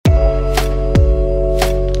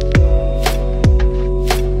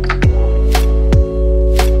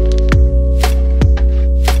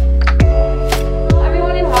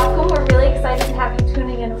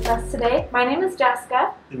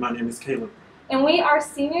name is Caleb. And we are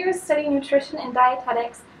seniors studying nutrition and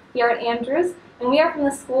dietetics here at Andrews, and we are from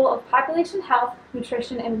the School of Population Health,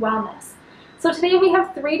 Nutrition, and Wellness. So today we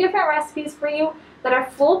have 3 different recipes for you that are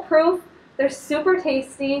foolproof, they're super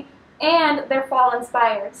tasty, and they're fall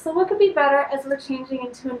inspired. So what could be better as we're changing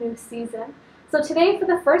into a new season? So today for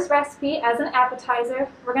the first recipe, as an appetizer,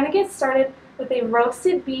 we're going to get started with a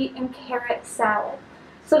roasted beet and carrot salad.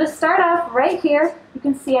 So to start off, right here, you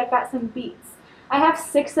can see I've got some beets. I have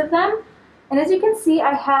 6 of them, and as you can see,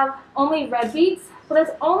 I have only red beets, but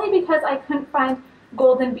that's only because I couldn't find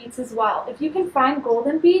golden beets as well. If you can find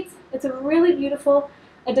golden beets, it's a really beautiful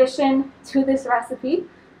addition to this recipe.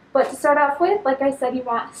 But to start off with, like I said, you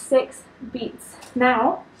want 6 beets.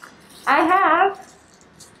 Now, I have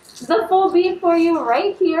the full beet for you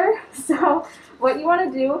right here. So what you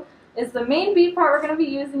want to do is the main beet part we're going to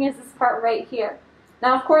be using is this part right here.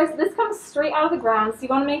 Now, of course, this comes straight out of the ground, so you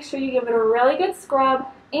want to make sure you give it a really good scrub,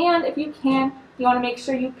 and if you can, you want to make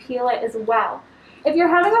sure you peel it as well. If you're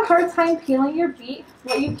having a hard time peeling your beet,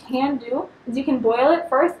 what you can do is you can boil it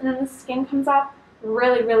first, and then the skin comes off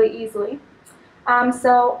really, really easily.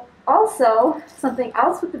 So also, something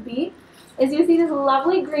else with the beet is you see these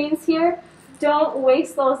lovely greens here. Don't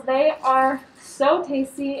waste those. They are so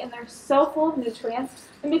tasty, and they're so full of nutrients.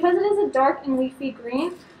 And because it is a dark and leafy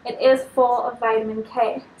green, it is full of vitamin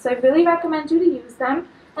K. So I really recommend you to use them.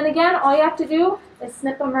 And again, all you have to do is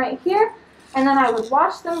snip them right here, and then I would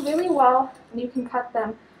wash them really well, and you can cut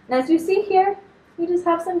them. And as you see here, you just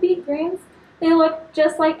have some beet greens. They look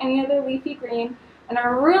just like any other leafy green and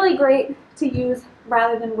are really great to use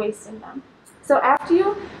rather than wasting them. So after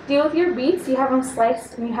you deal with your beets, you have them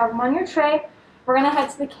sliced and you have them on your tray, we're going to head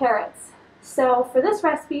to the carrots. So for this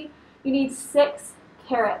recipe, you need 6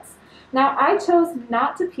 carrots. Now, I chose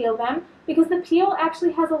not to peel them because the peel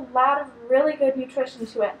actually has a lot of really good nutrition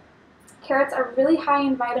to it. Carrots are really high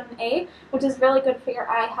in vitamin A, which is really good for your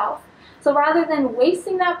eye health. So rather than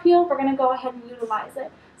wasting that peel, we're going to go ahead and utilize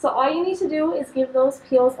it. So all you need to do is give those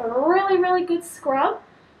peels a really, really good scrub,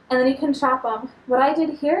 and then you can chop them. What I did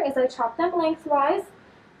here is I chopped them lengthwise.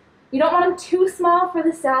 You don't want them too small for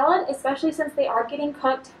the salad, especially since they are getting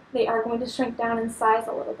cooked. They are going to shrink down in size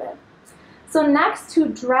a little bit. So next, to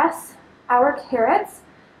dress our carrots,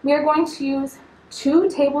 we are going to use 2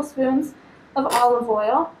 tablespoons of olive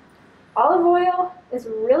oil. Olive oil is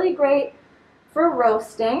really great for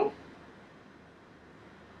roasting,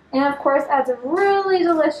 and of course adds a really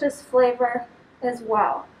delicious flavor as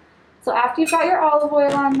well. So after you've got your olive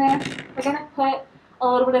oil on there, we're going to put a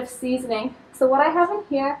little bit of seasoning. So what I have in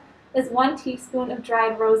here is 1 teaspoon of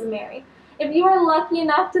dried rosemary. If you are lucky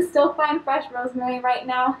enough to still find fresh rosemary right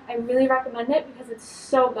now, I really recommend it because it's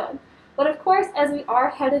so good. But of course, as we are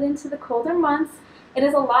headed into the colder months, it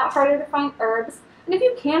is a lot harder to find herbs. And if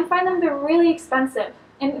you can find them, they're really expensive.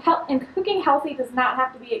 And cooking healthy does not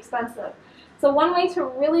have to be expensive. So one way to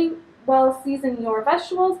really well season your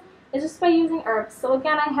vegetables is just by using herbs. So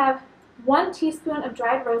again, I have 1 teaspoon of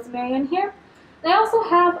dried rosemary in here. And I also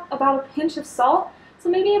have about a pinch of salt, so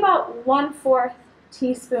maybe about 1/4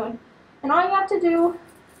 teaspoon. And all you have to do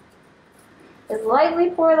is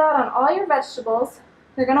lightly pour that on all your vegetables.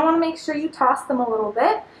 You're going to want to make sure you toss them a little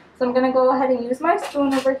bit. So I'm going to go ahead and use my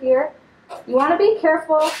spoon over here. You want to be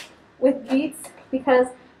careful with beets because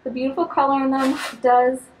the beautiful color in them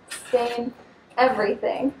does stain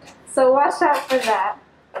everything. So watch out for that.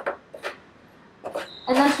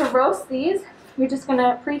 And then to roast these, you're just going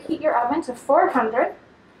to preheat your oven to 400,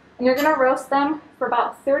 and you're going to roast them for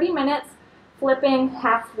about 30 minutes, flipping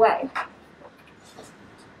halfway.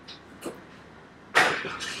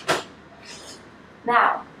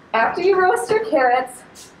 Now, after you roast your carrots,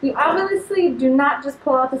 you obviously do not just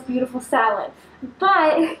pull out this beautiful salad,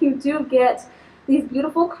 but you do get these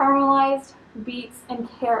beautiful caramelized beets and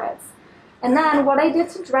carrots. And then what I did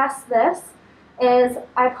to dress this is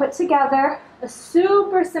I put together a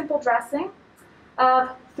super simple dressing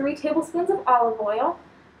of 3 tablespoons of olive oil,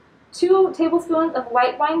 2 tablespoons of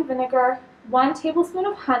white wine vinegar, 1 tablespoon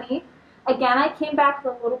of honey. Again, I came back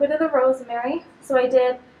with a little bit of the rosemary, so I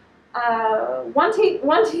did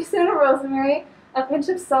 1 teaspoon of rosemary, a pinch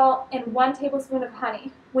of salt, and 1 tablespoon of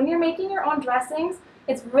honey. When you're making your own dressings,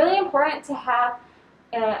 it's really important to have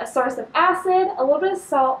a source of acid, a little bit of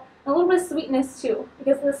salt, and a little bit of sweetness too,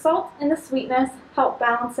 because the salt and the sweetness help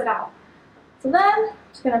balance it out. So then, I'm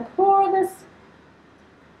just going to pour this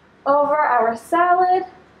over our salad.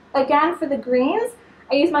 Again, for the greens,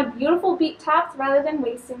 I use my beautiful beet tops rather than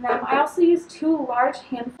wasting them. I also use 2 large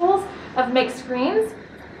handfuls of mixed greens.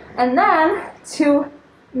 And then, to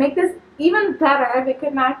make this even better, if it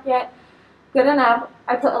could not get good enough,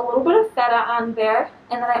 I put a little bit of feta on there,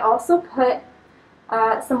 and then I also put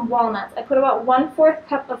some walnuts. I put about 1/4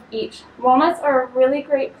 cup of each. Walnuts are a really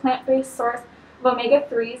great plant-based source of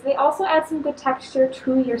omega-3s. They also add some good texture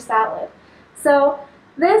to your salad. So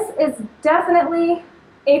this is definitely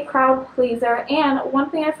a crowd pleaser. And one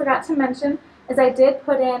thing I forgot to mention is I did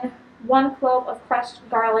put in 1 clove of crushed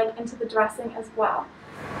garlic into the dressing as well.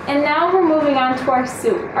 And now we're moving on to our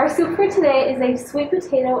soup. Our soup for today is a sweet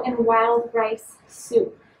potato and wild rice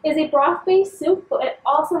soup. It is a broth-based soup, but it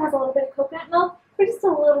also has a little bit of coconut milk for just a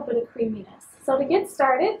little bit of creaminess. So to get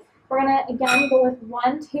started, we're going to again go with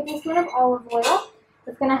 1 tablespoon of olive oil.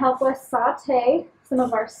 It's going to help us saute some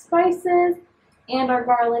of our spices and our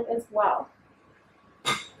garlic as well.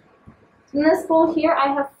 In this bowl here, I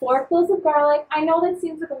have 4 cloves of garlic. I know that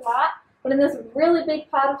seems like a lot, but in this really big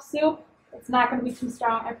pot of soup, it's not going to be too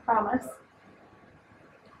strong, I promise.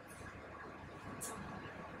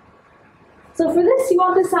 So for this, you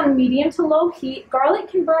want this on medium to low heat. Garlic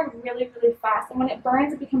can burn really, really fast, and when it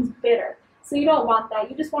burns, it becomes bitter. So you don't want that.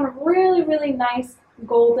 You just want a really, really nice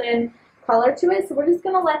golden color to it. So we're just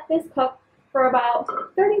going to let this cook for about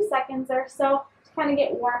 30 seconds or so to kind of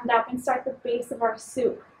get warmed up and start the base of our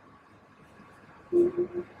soup.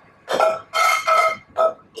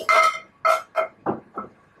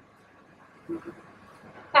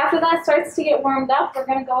 After that starts to get warmed up, we're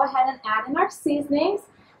going to go ahead and add in our seasonings.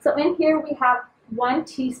 So in here we have 1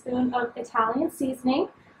 teaspoon of Italian seasoning.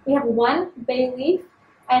 We have 1 bay leaf.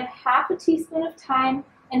 I have half a teaspoon of thyme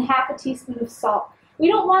and half a teaspoon of salt. We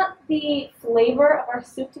don't want the flavor of our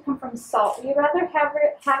soup to come from salt. We'd rather have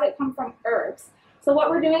it come from herbs. So what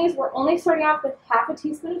we're doing is we're only starting off with half a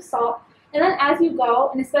teaspoon of salt. And then as you go,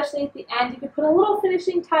 and especially at the end, you can put a little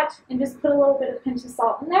finishing touch and just put a little bit of pinch of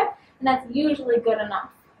salt in there, and that's usually good enough.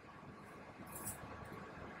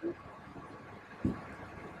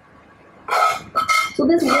 So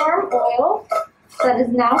this warm oil that is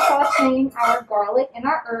now sauteing our garlic and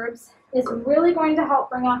our herbs is really going to help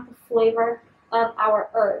bring out the flavor of our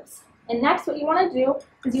herbs. And next what you want to do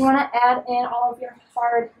is you want to add in all of your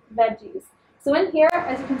hard veggies. So in here,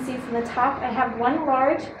 as you can see from the top, I have 1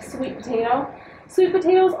 large sweet potato. Sweet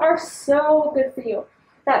potatoes are so good for you.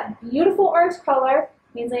 That beautiful orange color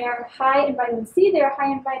means they are high in vitamin C, they are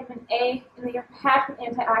high in vitamin A, and they are packed with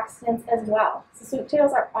antioxidants as well. So sweet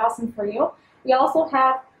potatoes are awesome for you. We also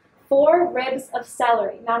have 4 ribs of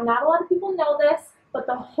celery. Now, not a lot of people know this, but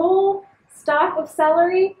the whole stalk of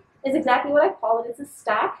celery is exactly what I call it. It's a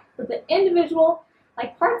stalk, but the individual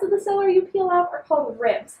parts of the celery you peel out are called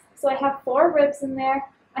ribs. So I have 4 ribs in there.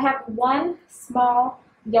 I have 1 small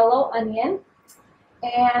yellow onion,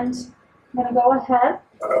 and I'm going to go ahead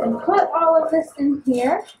and put all of this in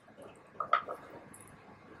here.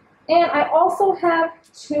 And I also have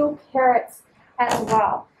 2 carrots as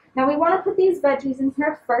well. Now we want to put these veggies in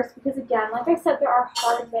here first because, again, like I said, there are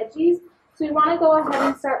hard veggies. So we want to go ahead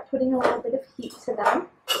and start putting a little bit of heat to them.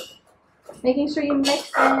 Making sure you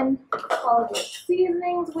mix in all of your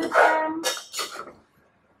seasonings with them.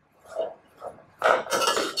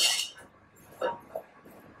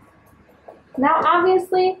 Now,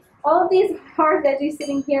 obviously, all of these hard veggies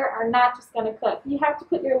sitting here are not just going to cook. You have to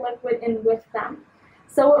put your liquid in with them.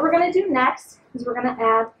 So what we're going to do next is we're going to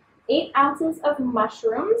add 8 ounces of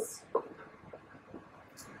mushrooms.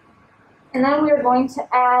 And then we are going to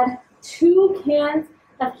add 2 cans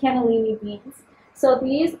of cannellini beans. So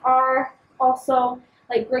these are also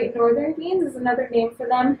Great Northern beans is another name for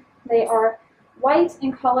them. They are white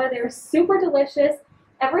in color. They're super delicious.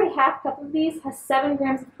 Every half cup of these has 7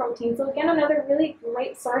 grams of protein. So again, another really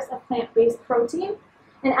great source of plant-based protein.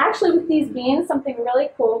 And actually with these beans, something really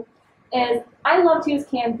cool is I love to use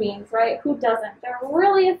canned beans, right? Who doesn't? They're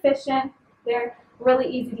really efficient. They're really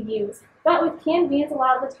easy to use. But with canned beans, a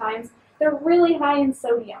lot of the times, they're really high in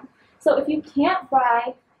sodium. So if you can't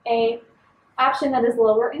buy a option that is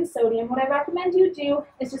lower in sodium, what I recommend you do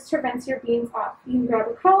is just to rinse your beans off. You can grab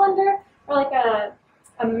a colander or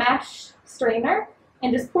a mesh strainer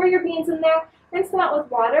and just pour your beans in there, rinse them out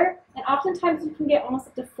with water, and oftentimes you can get almost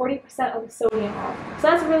up to 40% of the sodium off. So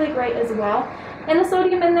that's really great as well. And the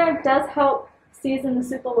sodium in there does help season the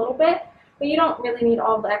soup a little bit, but you don't really need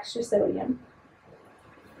all the extra sodium.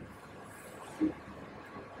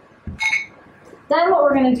 Then what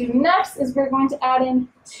we're going to do next is we're going to add in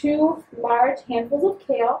 2 large handfuls of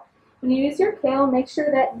kale. When you use your kale, make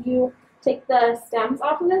sure that you take the stems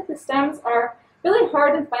off of it. The stems are really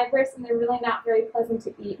hard and fibrous, and they're really not very pleasant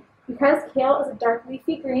to eat. Because kale is a dark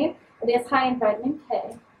leafy green, it is high in vitamin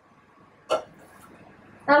K.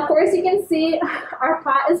 Now, of course, you can see our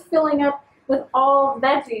pot is filling up with all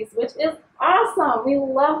veggies, which is awesome. We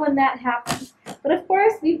love when that happens. But of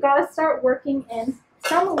course, we've got to start working in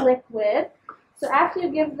some liquid. So after you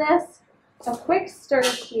give this a quick stir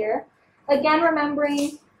here. Again,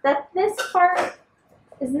 remembering that this part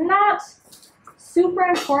is not super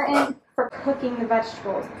important for cooking the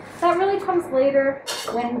vegetables. That really comes later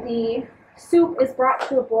when the soup is brought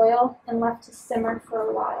to a boil and left to simmer for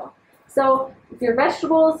a while. So if your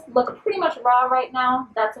vegetables look pretty much raw right now,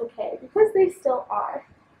 that's okay because they still are.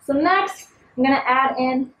 So next, I'm going to add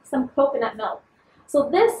in some coconut milk. So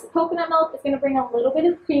this coconut milk is going to bring a little bit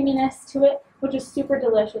of creaminess to it, which is super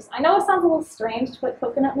delicious. I know it sounds a little strange to put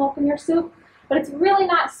coconut milk in your soup, but it's really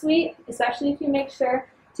not sweet, especially if you make sure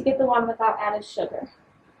to get the one without added sugar.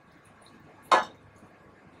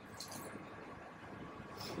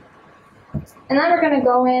 And then we're going to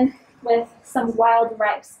go in with some wild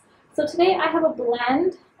rice. So today I have a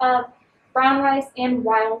blend of brown rice and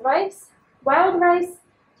wild rice. Wild rice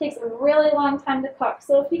takes a really long time to cook,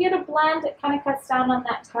 so if you get a blend, it kind of cuts down on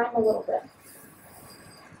that time a little bit.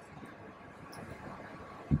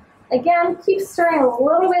 Again, keep stirring a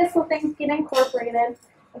little bit so things get incorporated.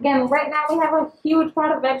 Again, right now we have a huge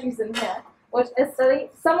pot of veggies in here, which is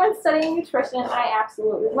someone studying nutrition, I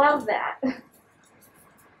absolutely love that.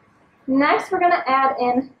 Next, we're going to add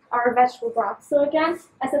in our vegetable broth. So again,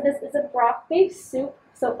 I said this is a broth-based soup,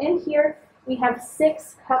 so in here we have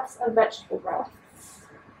 6 cups of vegetable broth.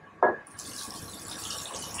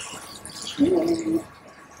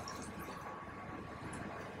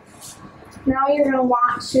 Now you're going to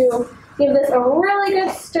want to give this a really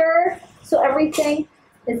good stir so everything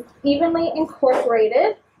is evenly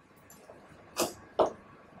incorporated.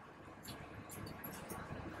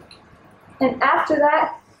 And after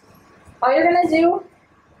that, all you're going to do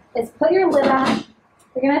is put your lid on.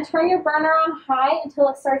 You're going to turn your burner on high until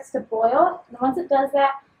it starts to boil. And once it does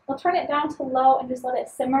that, you'll turn it down to low and just let it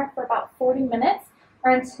simmer for about 40 minutes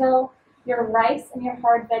or until your rice and your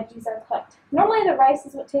hard veggies are cooked. Normally the rice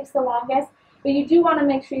is what takes the longest, but you do want to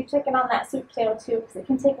make sure you check in on that sweet potato too because it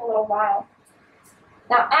can take a little while.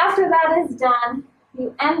 Now after that is done,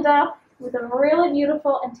 you end up with a really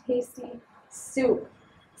beautiful and tasty soup.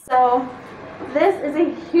 So this is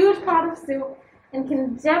a huge pot of soup and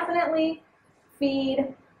can definitely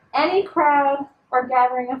feed any crowd or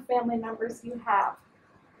gathering of family members you have.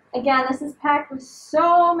 Again, this is packed with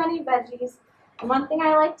so many veggies. And one thing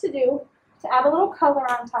I like to do, to add a little color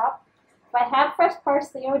on top, if I had fresh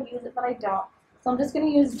parsley, I would use it, but I don't. So I'm just going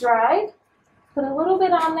to use dried, put a little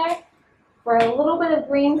bit on there for a little bit of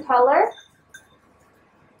green color,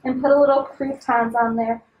 and put a little croutons on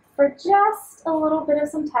there for just a little bit of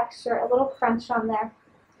some texture, a little crunch on there.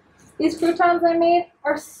 These croutons I made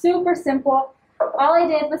are super simple. All I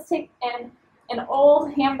did was take an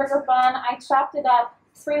old hamburger bun, I chopped it up,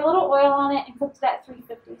 sprayed a little oil on it, and cooked it at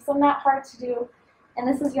 350. So not hard to do, and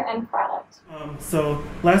this is your end product. So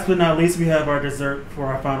last but not least, we have our dessert for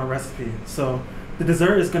our final recipe. So the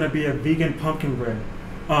dessert is going to be a vegan pumpkin bread.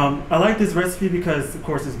 I like this recipe because, of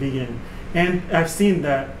course, it's vegan, and I've seen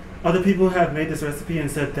that other people have made this recipe and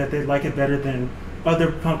said that they like it better than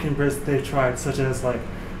other pumpkin breads they've tried, such as like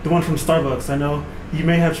the one from Starbucks. I know you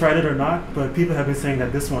may have tried it or not, but people have been saying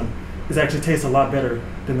that this one actually tastes a lot better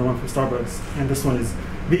than the one from Starbucks, and this one is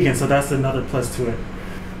vegan, so that's another plus to it.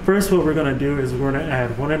 First, what we're going to do is we're going to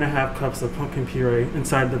add 1.5 cups of pumpkin puree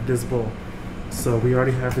inside of this bowl. So we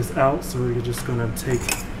already have this out, so we're just going to take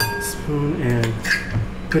a spoon and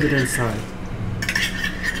put it inside.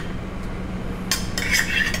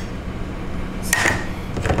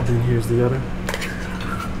 And then here's the other.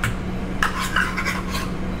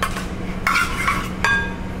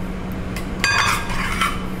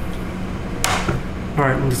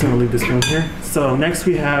 Alright, I'm just going to leave this one here. So next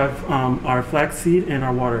we have our flaxseed and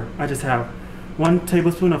our water. I just have 1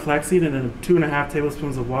 tablespoon of flaxseed and then 2.5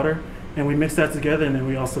 tablespoons of water. And we mix that together and then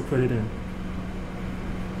we also put it in.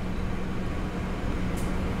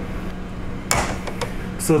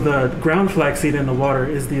 So the ground flaxseed in the water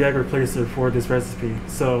is the egg replacer for this recipe.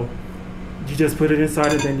 So you just put it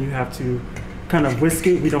inside and then you have to kind of whisk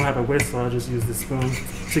it. We don't have a whisk, so I'll just use the spoon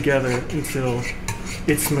together until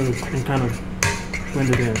it's smooth and kind of blend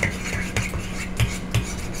it in.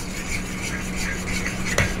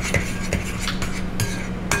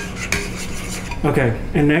 Okay,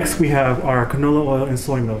 and next we have our canola oil and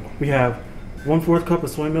soy milk. We have 1/4 cup of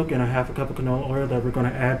soy milk and 1/2 cup of canola oil that we're going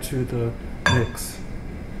to add to the mix.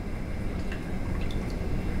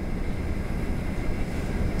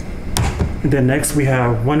 And then next we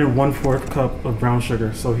have 1 1/4 cup of brown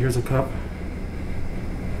sugar. So here's a cup.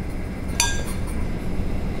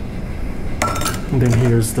 And then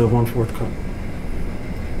here's the 1/4 cup.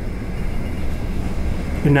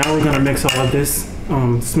 And now we're going to mix all of this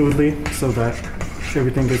smoothly so that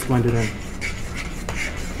everything gets blended in.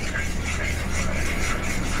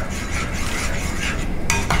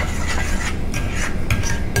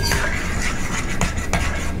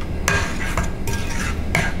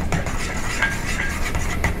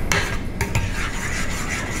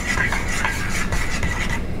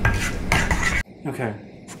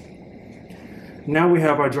 Now we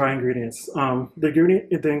have our dry ingredients.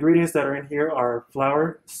 The ingredients that are in here are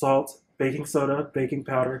flour, salt, baking soda, baking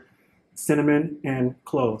powder, cinnamon, and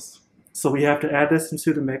cloves. So we have to add this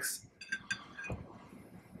into the mix,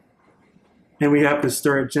 and we have to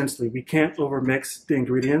stir it gently. We can't overmix the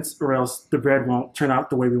ingredients or else the bread won't turn out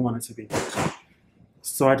the way we want it to be.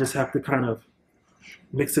 So I just have to kind of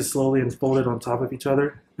mix it slowly and fold it on top of each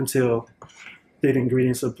other until the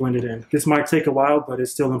ingredients are blended in. This might take a while, but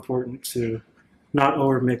it's still important to not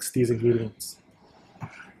overmix these ingredients.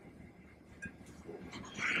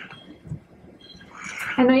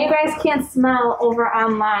 I know you guys can't smell over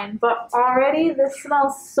online, but already this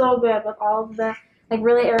smells so good with all of the like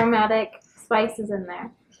really aromatic spices in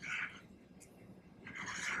there.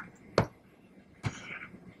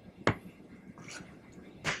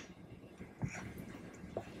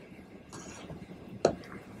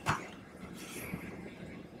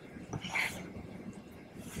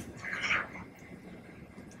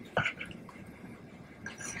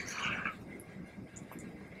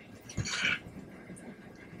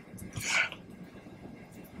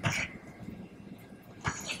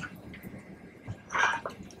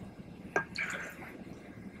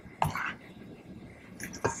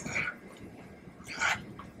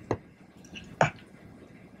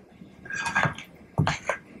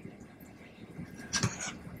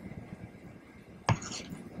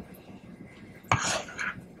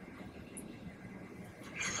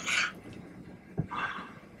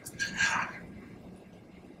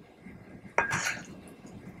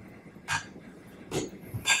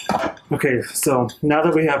 Okay, so now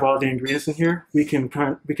that we have all the ingredients in here, we can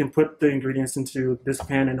put the ingredients into this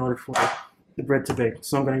pan in order for the bread to bake.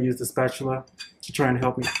 So I'm going to use the spatula to try and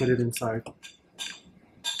help me put it inside.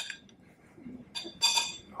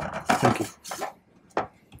 Thank you.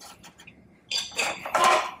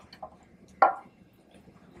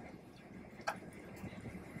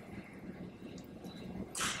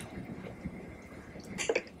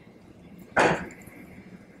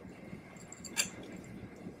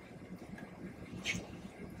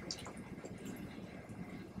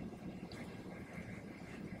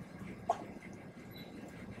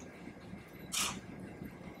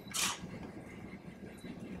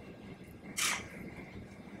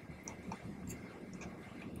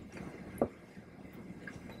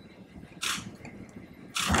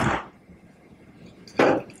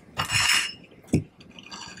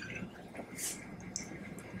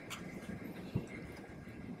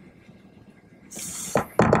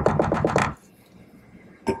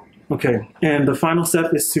 Okay, and the final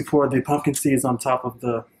step is to pour the pumpkin seeds on top of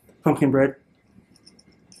the pumpkin bread.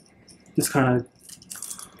 Just kind of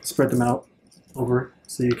spread them out over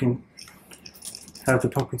so you can have the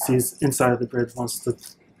pumpkin seeds inside of the bread once the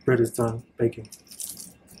bread is done baking.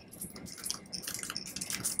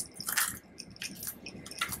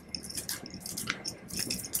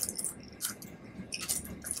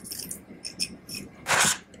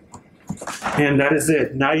 And that is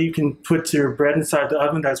it. Now you can put your bread inside the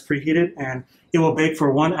oven that's preheated, and it will bake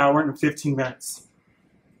for 1 hour and 15 minutes.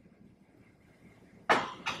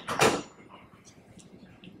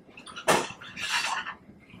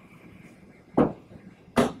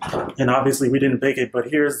 And obviously we didn't bake it,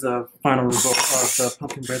 but here's the final result of the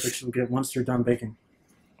pumpkin bread that you'll get once you're done baking.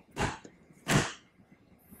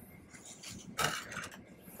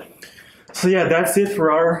 So yeah, that's it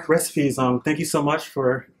for our recipes. Thank you so much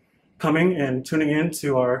for coming and tuning in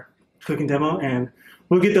to our cooking demo, and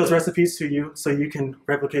we'll get those recipes to you so you can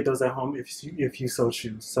replicate those at home if you so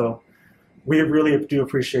choose. So we really do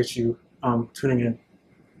appreciate you tuning in.